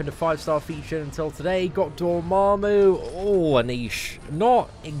 Never opened a 5-star feature until today. Got Dormammu. Oh, a niche.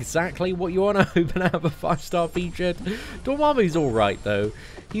 Not exactly what you want to open out of a 5-star feature. Dormammu's alright, though.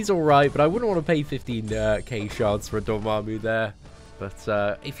 He's alright, but I wouldn't want to pay 15k shards for a Dormammu there.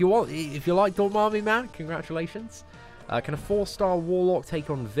 But if you like Dormammu, man, congratulations. Can a 4-star Warlock take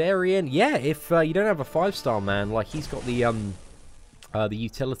on Variant? Yeah, if you don't have a 5-star man, like he's got the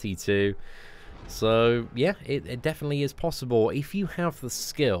utility to. So yeah, it definitely is possible if you have the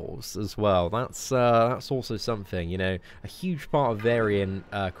skills as well. That's also something, you know. A huge part of Variant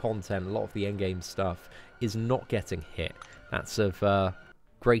content, a lot of the endgame stuff, is not getting hit. That's of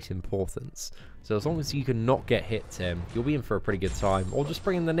great importance. So as long as you can not get hit, Tim, you'll be in for a pretty good time. Or just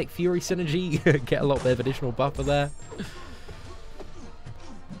bring in the Nick Fury synergy, get a little bit of additional buffer there.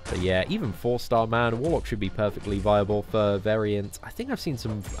 But yeah, even 4-star man, Warlock should be perfectly viable for Variant. I think I've seen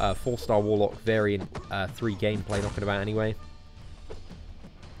some 4-star Warlock Variant 3 gameplay knocking about anyway.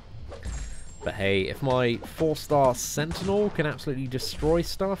 But hey, if my 4-star Sentinel can absolutely destroy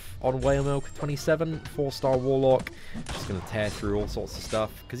stuff on Whale Milk 27, 4-star Warlock, just going to tear through all sorts of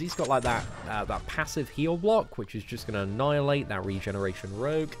stuff. Because he's got like that passive heal block, which is just going to annihilate that regeneration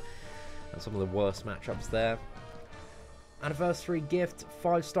rogue. And some of the worst matchups there. Anniversary gift,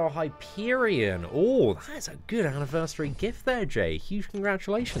 5-star Hyperion. Oh, that's a good anniversary gift there, Jay. Huge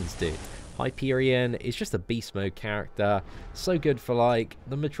congratulations, dude. Hyperion is just a beast mode character. So good for, like,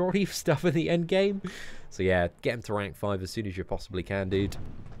 the majority of stuff in the end game. So yeah, get him to rank 5 as soon as you possibly can, dude.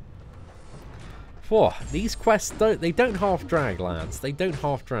 Whoa, these quests, they don't half drag, lads. They don't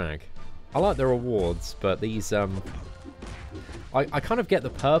half drag. I like the rewards, but these, I kind of get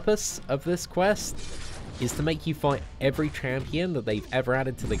the purpose of this quest is to make you fight every champion that they've ever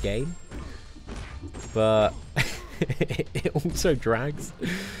added to the game. But it also drags.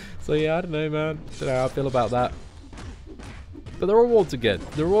 So yeah, I don't know, man. Don't know how I feel about that. But the rewards are good.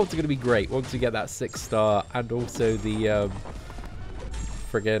 The rewards are going to be great once you get that 6-star and also the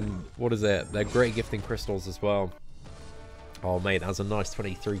friggin', what is it? They're great gifting crystals as well. Oh mate, that was a nice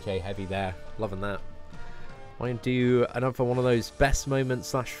 23k heavy there. Loving that. I'm going to do another one of those best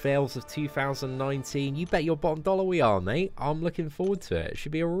moments / fails of 2019. You bet your bottom dollar we are, mate. I'm looking forward to it. It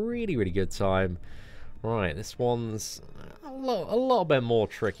should be a really, really good time. Right, this one's a little bit more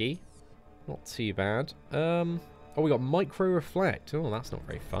tricky. Not too bad. Oh, we got Micro Reflect. Oh, that's not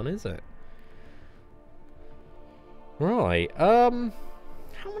very fun, is it? Right, how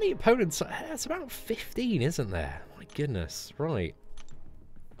many opponents? It's about 15, isn't there? My goodness. Right.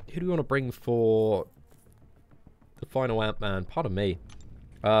 Who do we want to bring for the final Ant-Man? Pardon me.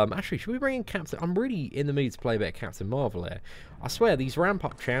 Actually, should we bring in Captain? I'm really in the mood to play a bit of Captain Marvel here. I swear, these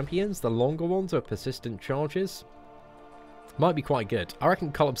ramp-up champions, the longer ones with persistent charges, might be quite good. I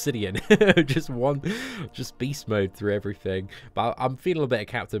reckon Cull Obsidian, just beast mode through everything. But I'm feeling a bit of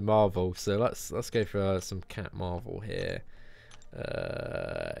Captain Marvel, so let's go for some Cat Marvel here.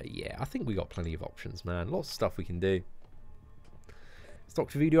 Yeah, I think we got plenty of options, man. Lots of stuff we can do. Is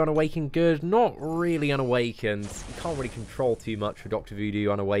Dr. Voodoo Unawakened good? Not really Unawakened. You can't really control too much for Dr.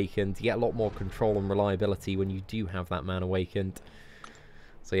 Voodoo Unawakened. You get a lot more control and reliability when you do have that man awakened.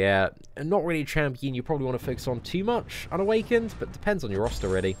 So yeah, not really a champion you probably want to focus on too much Unawakened, but depends on your roster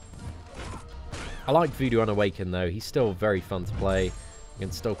really. I like Voodoo Unawakened though. He's still very fun to play. You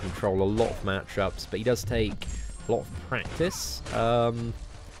can still control a lot of matchups, but he does take a lot of practice.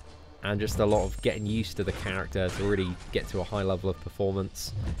 And just a lot of getting used to the character to really get to a high level of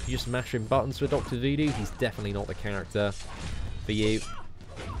performance. If you're just mashing buttons with Dr. Voodoo, he's definitely not the character for you.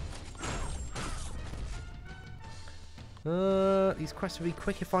 These quests would be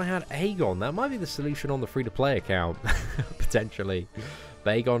quick if I had Aegon. That might be the solution on the free-to-play account, potentially.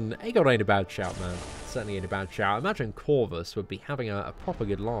 But Aegon ain't a bad shout, man. Certainly ain't a bad shout. I imagine Corvus would be having a proper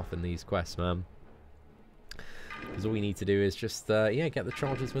good laugh in these quests, man. Because all we need to do is just, yeah, get the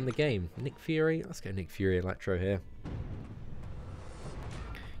charges, win the game. Nick Fury. Let's go Nick Fury Electro here.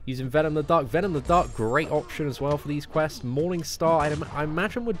 Using Venom the Dark. Venom the Dark, great option as well for these quests. Morningstar, I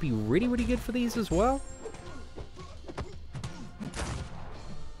imagine, would be really, really good for these as well.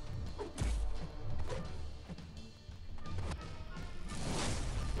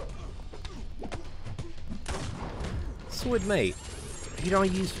 Sword mate. Who did I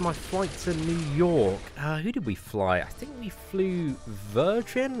use for my flight to New York? Who did we fly? I think we flew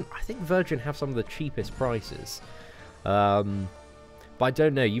Virgin. I think Virgin have some of the cheapest prices. But I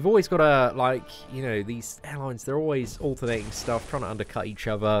don't know. You've always got to, like, you know, these airlines, they're always alternating stuff, trying to undercut each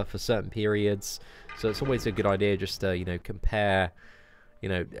other for certain periods. So it's always a good idea just to, you know, compare, you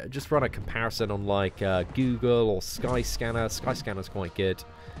know, just run a comparison on, like, Google or Skyscanner. Skyscanner's quite good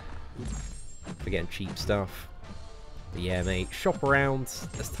for getting cheap stuff. But yeah, mate, shop around.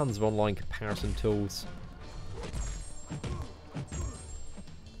 There's tons of online comparison tools.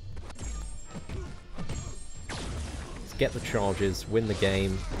 Let's get the charges, win the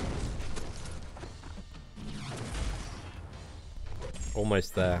game.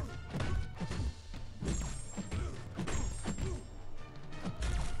 Almost there.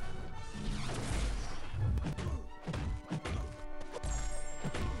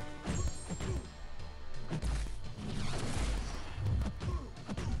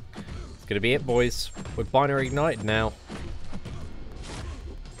 Gonna be it, boys. We're binary ignited now.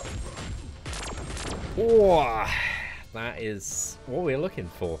 Oh, that is what we're looking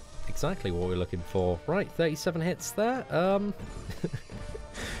for. Exactly what we're looking for. Right, 37 hits there.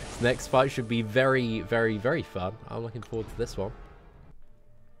 Next fight should be very, very, very fun. I'm looking forward to this one.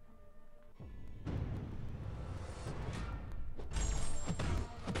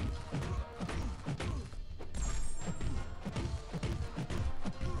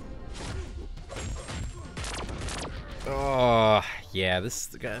 Oh, yeah, this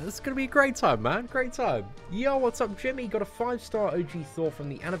is going to be a great time, man. Great time. Yo, what's up, Jimmy? Got a 5-star OG Thor from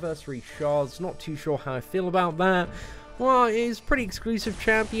the Anniversary Shards. Not too sure how I feel about that. Well, he's pretty exclusive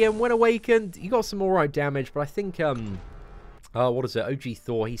champion. When awakened, he got some alright damage, but I think, what is it? OG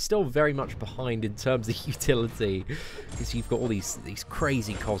Thor, he's still very much behind in terms of utility. Because you've got all these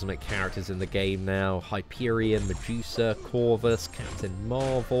crazy cosmic characters in the game now. Hyperion, Medusa, Corvus, Captain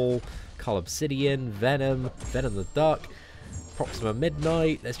Marvel, Cull Obsidian, Venom the Duck, Proxima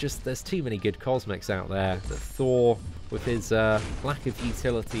Midnight. There's too many good cosmics out there that Thor, with his lack of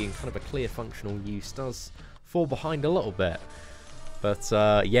utility and kind of a clear functional use, does fall behind a little bit. But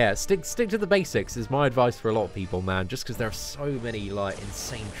yeah, stick to the basics is my advice for a lot of people, man. Just because there are so many like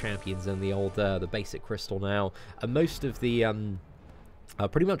insane champions in the old the basic crystal now, and most of the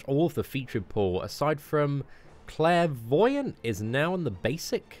pretty much all of the featured pool aside from Clairvoyant is now in the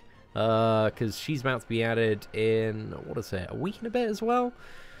basic. Because she's about to be added in, what is it, a week and a bit as well?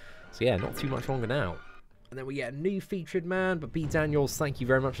 So yeah, not too much longer now. And then we get a new featured man, but B. Daniels, thank you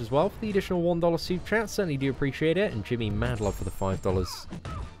very much as well for the additional $1 super chat. Certainly do appreciate it. And Jimmy Madlove for the $5. Got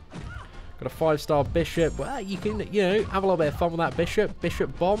a 5-star Bishop. Well, you can, you know, have a little bit of fun with that Bishop.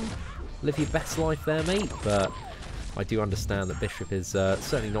 Bishop Bomb. Live your best life there, mate. But I do understand that Bishop is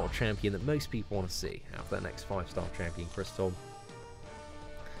certainly not a champion that most people want to see out of their next 5-star champion crystal.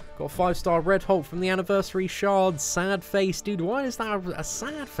 Got a 5-star Red Hulk from the Anniversary Shards. Sad face. Dude, why is that a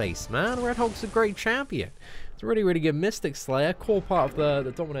sad face, man? Red Hulk's a great champion. It's a really, really good Mystic Slayer. Core part of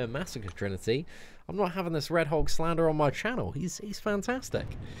the Domino Massacre Trinity. I'm not having this Red Hulk slander on my channel. He's fantastic.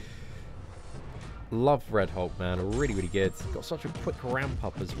 Love Red Hulk, man. Really, really good. Got such a quick ramp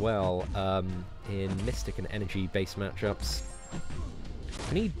up as well in Mystic and Energy based matchups.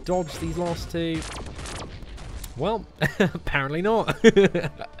 Can he dodge these last two? Well, apparently not. It's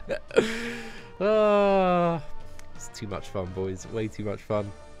too much fun, boys. Way too much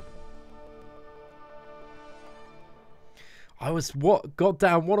fun. I was,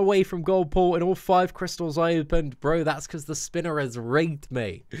 goddamn, one away from gold pool in all 5 crystals I opened. Bro, that's because the spinner has rigged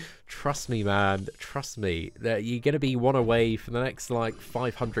me. Trust me, man. Trust me. That you're going to be one away for the next, like,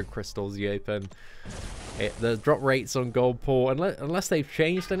 500 crystals you open. The drop rates on gold pool, unless they've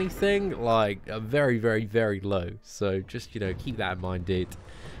changed anything, like, are very, very, very low. So just, you know, keep that in mind, dude.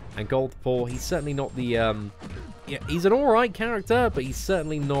 And gold pool, he's certainly not the, yeah, he's an alright character, but he's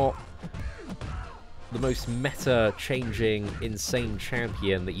certainly not the most meta-changing, insane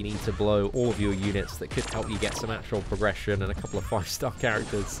champion that you need to blow all of your units that could help you get some actual progression and a couple of 5-star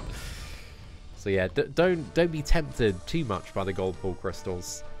characters. So yeah, don't be tempted too much by the gold pool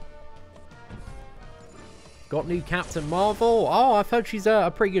crystals. Got new Captain Marvel. Oh, I've heard she's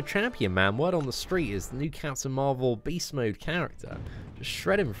a pretty good champion, man. Word on the street is the new Captain Marvel Beast Mode character. Just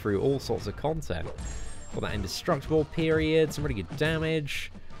shredding through all sorts of content. Got that indestructible period, some really good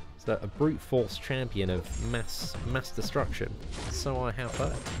damage. So a brute force champion of mass destruction. So I have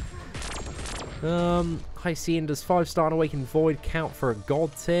heard. High Seatin, does 5-star Unawakened Void count for a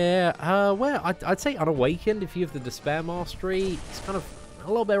god tier? Well, I'd say Unawakened if you have the Despair Mastery. It's kind of a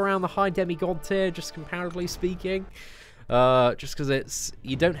little bit around the high demigod tier, just comparatively speaking. Just because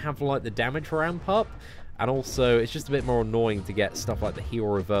you don't have like the damage ramp up, and also it's just a bit more annoying to get stuff like the heal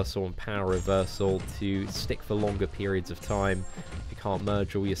reversal and power reversal to stick for longer periods of time. You can't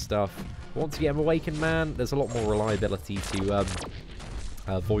merge all your stuff. Once you get an Awakened Man, there's a lot more reliability to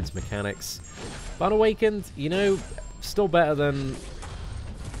Void's mechanics. But Unawakened, you know, still better than,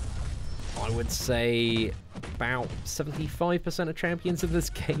 I would say, about 75% of champions in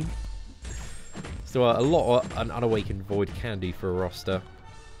this game. So a lot an Unawakened Void can do for a roster.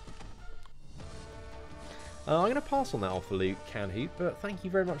 I'm going to pass on that offer, Luke Canhoop, but thank you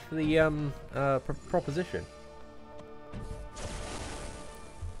very much for the proposition.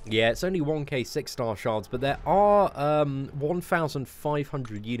 Yeah, it's only 1k 6-star shards, but there are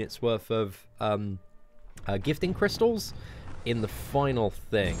 1,500 units worth of gifting crystals in the final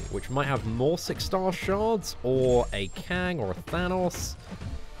thing, which might have more 6-star shards, or a Kang, or a Thanos.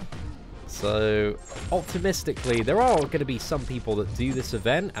 So, optimistically, there are going to be some people that do this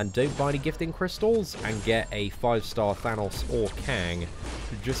event and don't buy any gifting crystals and get a 5-star Thanos or Kang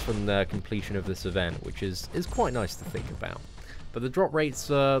just from the completion of this event, which is quite nice to think about. But the drop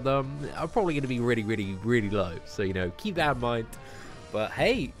rates are probably going to be really, really, really low. So, you know, keep that in mind. But,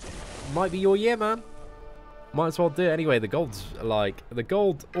 hey, might be your year, man. Might as well do it. Anyway, the gold's like... The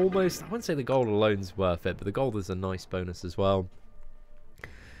gold almost... I wouldn't say the gold alone's worth it, but the gold is a nice bonus as well.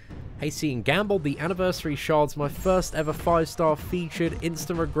 Hey, Seatin, gambled the anniversary shards, my first ever 5-star featured.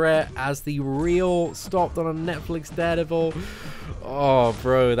 Instant regret as the real stopped on a Netflix Daredevil. Oh,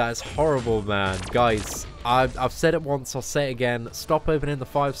 bro, that is horrible, man. Guys, I've said it once, I'll say it again. Stop opening the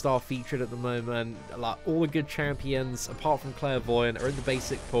 5-star featured at the moment. Like, all the good champions, apart from Clairvoyant, are in the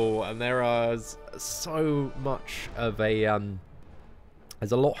basic pool, and there is so much of a...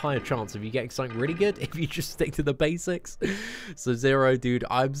 There's a lot higher chance of you getting something really good if you just stick to the basics. So Zero, dude,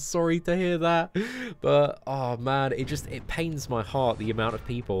 I'm sorry to hear that. But, oh man, it pains my heart the amount of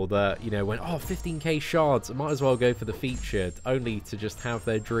people that, you know, went, oh, 15k shards, I might as well go for the featured, only to just have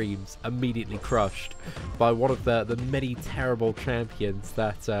their dreams immediately crushed by one of the many terrible champions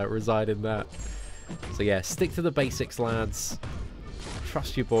that reside in that. So yeah, stick to the basics, lads.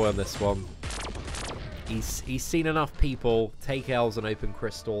 Trust your boy on this one. He's seen enough people take L's and open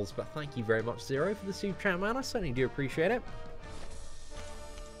crystals, but thank you very much, Zero, for the super chat, man. I certainly do appreciate it.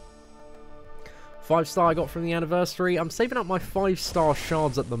 5-star I got from the anniversary. I'm saving up my 5-star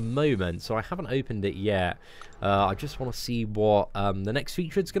shards at the moment, so I haven't opened it yet. I just want to see what the next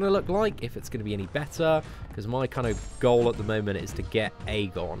feature is going to look like, if it's going to be any better, because my kind of goal at the moment is to get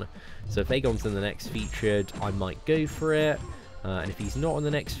Aegon. So if Aegon's in the next featured, I might go for it. And if he's not on the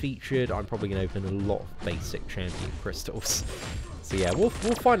next featured, I'm probably going to open a lot of basic champion crystals. So yeah, we'll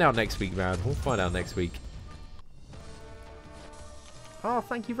find out next week, man. We'll find out next week. Oh,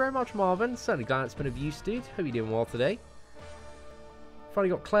 thank you very much, Marvin. Certainly glad it's been of use, dude. Hope you're doing well today. Finally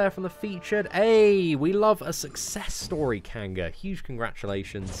got Claire from the featured. Hey, we love a success story, Kanga. Huge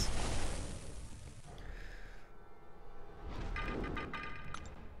congratulations.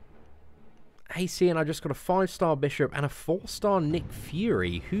 Hey, Seatin, I just got a 5-star Bishop and a 4-star Nick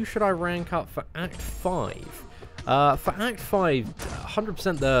Fury. Who should I rank up for Act 5? For Act 5,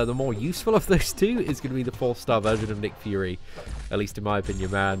 100% the more useful of those two is going to be the 4-star version of Nick Fury. At least in my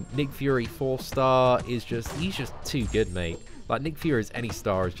opinion, man. Nick Fury 4-star is just... He's just too good, mate. Like, Nick Fury's any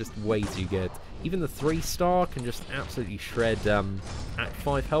star is just way too good. Even the 3-star can just absolutely shred Act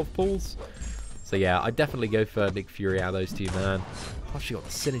 5 health pools. So yeah, I'd definitely go for Nick Fury out of those two, man. Plus you got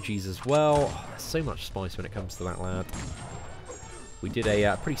the synergies as well. Oh, there's so much spice when it comes to that, lad. We did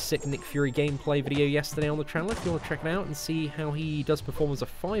a pretty sick Nick Fury gameplay video yesterday on the channel, if you want to check it out and see how he does perform as a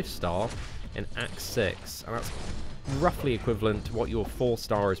 5-star in Act 6. And that's roughly equivalent to what your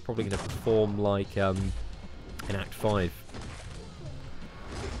 4-star is probably going to perform like in Act 5.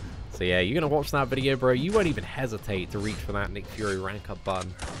 So yeah, you're going to watch that video, bro. You won't even hesitate to reach for that Nick Fury rank up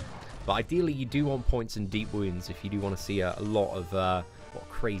button. But ideally, you do want points in Deep Wounds if you do want to see a lot of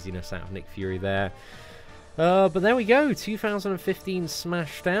craziness out of Nick Fury there. But there we go, 2015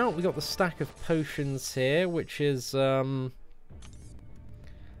 smashed out. We got the stack of potions here, which is how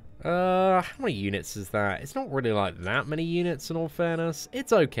many units is that? It's not really like that many units in all fairness.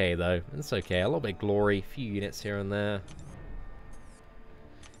 It's okay though. It's okay. A little bit of glory, a few units here and there.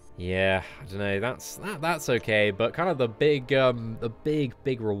 Yeah, I don't know. That's okay, but kind of the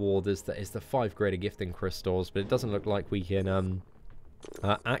big reward is the 5 greater gifting crystals, but it doesn't look like we can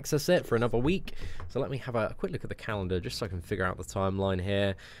access it for another week. So let me have a quick look at the calendar just so I can figure out the timeline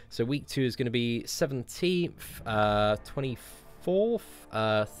here. So week 2 is going to be 17th, 24th,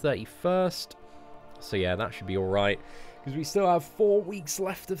 31st. So yeah, that should be all right. Because we still have 4 weeks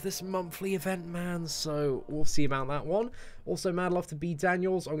left of this monthly event, man. So we'll see about that one. Also, mad love to B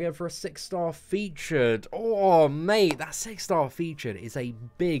Daniels. I'm going for a 6-star featured. Oh, mate, that 6-star featured is a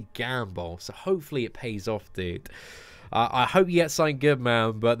big gamble. So hopefully it pays off, dude. I hope you get something good,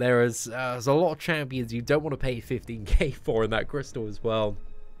 man. But there's a lot of champions you don't want to pay 15k for in that crystal as well.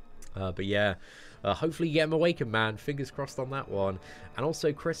 But yeah, Hopefully you get him awakened, man. Fingers crossed on that one. And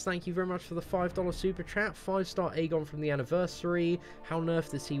also, Chris, thank you very much for the $5 super chat. 5-star Aegon from the anniversary. How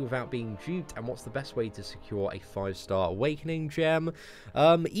nerfed is he without being duped? And what's the best way to secure a 5-star awakening gem?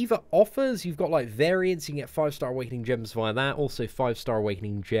 Either offers, you've got like variants, you can get 5-star awakening gems via that. Also 5-star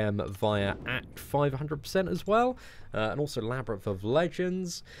awakening gem via Act 500% as well. And also Labyrinth of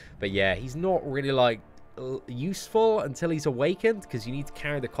Legends. But yeah, he's not really like useful until he's awakened, because you need to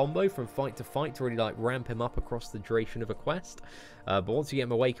carry the combo from fight to fight to really like ramp him up across the duration of a quest. But once you get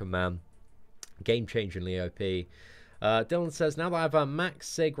him awakened, man, game-changingly OP. Dylan says, now that I have a Max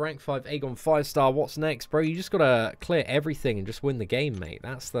Sig rank 5 Aegon 5-star, what's next? Bro, you just gotta clear everything and just win the game, mate.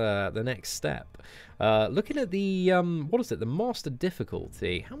 That's the next step. Looking at the, what is it? The Master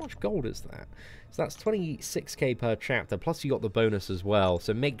difficulty. How much gold is that? So that's 26k per chapter, plus you got the bonus as well.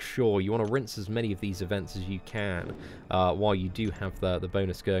 So make sure you want to rinse as many of these events as you can while you do have the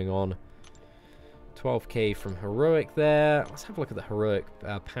bonus going on. 12k from Heroic there. Let's have a look at the Heroic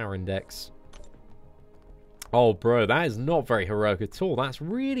power index. Oh, bro, that is not very heroic at all. That's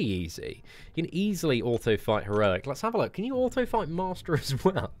really easy. You can easily auto-fight Heroic. Let's have a look. Can you auto-fight Master as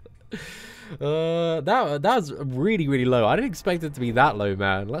well? That's really, really low. I didn't expect it to be that low,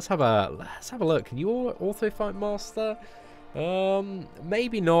 man. Let's have a look. Can you auto-fight Master?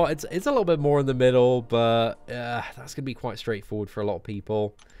 Maybe not. It's a little bit more in the middle, but that's gonna be quite straightforward for a lot of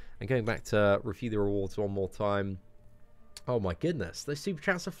people. And going back to review the rewards one more time. Oh my goodness, those super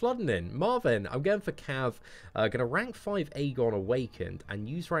chats are flooding in. Marvin, I'm going for Cav. Gonna rank 5 Aegon Awakened and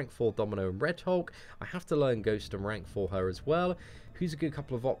use rank 4 Domino and Red Hulk. I have to learn Ghost and rank 4 her as well. Who's a good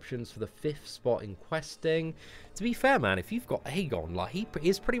couple of options for the 5th spot in questing? To be fair, man, if you've got Aegon, like, he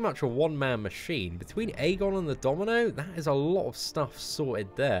is pretty much a one-man machine. Between Aegon and the Domino, that is a lot of stuff sorted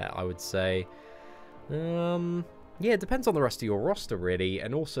there, I would say. Yeah, it depends on the rest of your roster, really,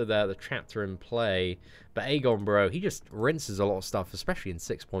 and also the chapter in play. But Aegon, bro, he just rinses a lot of stuff, especially in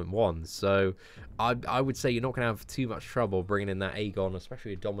 6.1. So I would say you're not going to have too much trouble bringing in that Aegon,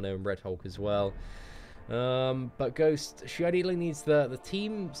 especially with Domino and Red Hulk as well. But Ghost, she ideally needs the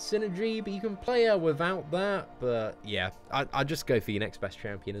team synergy, but you can play her without that. But yeah, I'd just go for your next best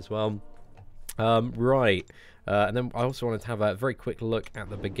champion as well. Right. And then I also wanted to have a very quick look at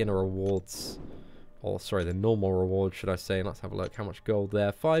the beginner awards. Or, sorry, the normal reward, should I say. Let's have a look. How much gold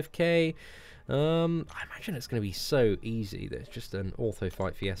there? 5k. I imagine it's going to be so easy. There's just an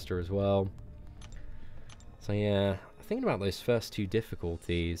auto-fight Fiesta as well. So, yeah. Thinking about those first two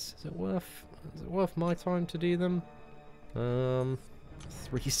difficulties. Is it worth my time to do them?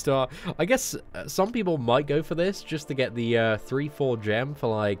 3-star. I guess some people might go for this just to get the 3-4 gem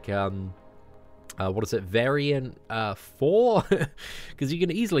for, like... what is it, variant 4? Because you can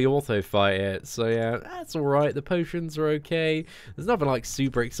easily auto-fight it, so yeah, that's alright. The potions are okay. There's nothing like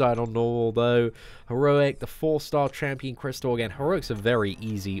super exciting on normal, though. Heroic, the 4-star champion crystal. Again, Heroic's a very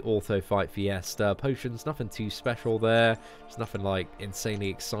easy auto-fight Fiesta. Potions, nothing too special there. There's nothing like insanely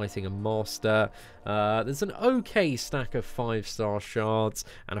exciting and master. There's an okay stack of 5-star shards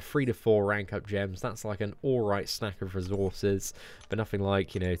and a 3-4 rank up gems. That's like an alright stack of resources, but nothing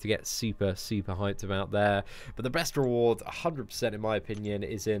like, you know, to get super hyped about there. But the best reward, 100% in my opinion,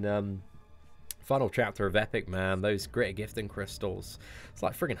 is in final chapter of Epic, man. Those Greater Gifting crystals. It's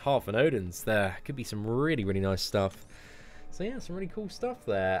like friggin' half an Odin's there. Could be some really nice stuff. So yeah, some really cool stuff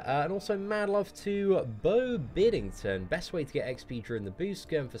there. And also mad love to Bo Biddington. Best way to get XP during the boost,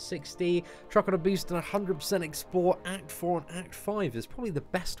 going for 60. Truck on a boost and 100% explore Act 4 and Act 5 is probably the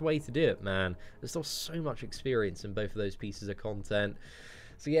best way to do it, man. There's still so much experience in both of those pieces of content.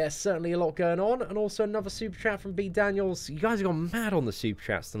 So yeah, certainly a lot going on. And also another super chat from B Daniels. You guys have gone mad on the super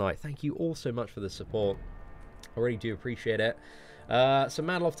chats tonight. Thank you all so much for the support. I really do appreciate it. So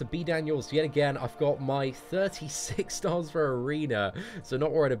mad love to B Daniels yet again. I've got my 36 stars for Arena, so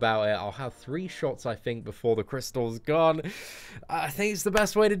not worried about it. I'll have 3 shots, I think, before the crystal's gone. I think it's the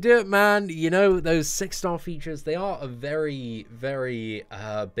best way to do it, man. You know, those 6-star features, they are a very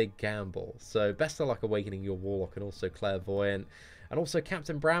big gamble. So best of luck awakening your Warlock and also Clairvoyant. And also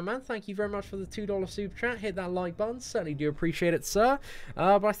Captain Brownman, thank you very much for the $2 super chat. Hit that like button, certainly do appreciate it, sir.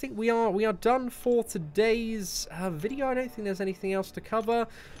 But I think we are done for today's video. I don't think there's anything else to cover.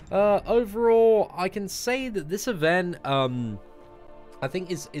 Overall, I can say that this event, I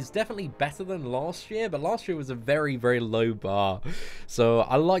think is definitely better than last year, but last year was a very low bar. So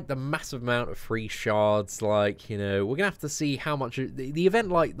I like the massive amount of free shards. Like, you know, we're gonna have to see how much the event,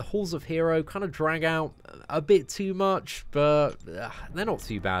 like the Halls of Hero, kind of drag out a bit too much, but they're not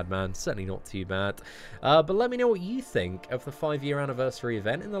too bad, man. Certainly not too bad. But let me know what you think of the 5-year anniversary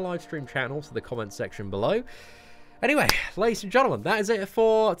event in the live stream chat and also the comment section below. Anyway, ladies and gentlemen, that is it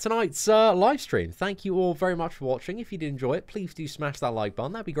for tonight's live stream. Thank you all very much for watching. If you did enjoy it, please do smash that like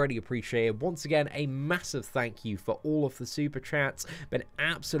button. That'd be greatly appreciated. Once again, a massive thank you for all of the super chats. Been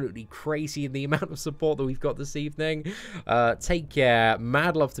absolutely crazy in the amount of support that we've got this evening. Take care.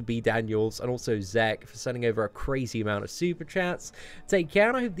 Mad love to be Daniels, and also Zek for sending over a crazy amount of super chats. Take care,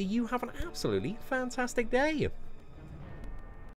 and I hope that you have an absolutely fantastic day.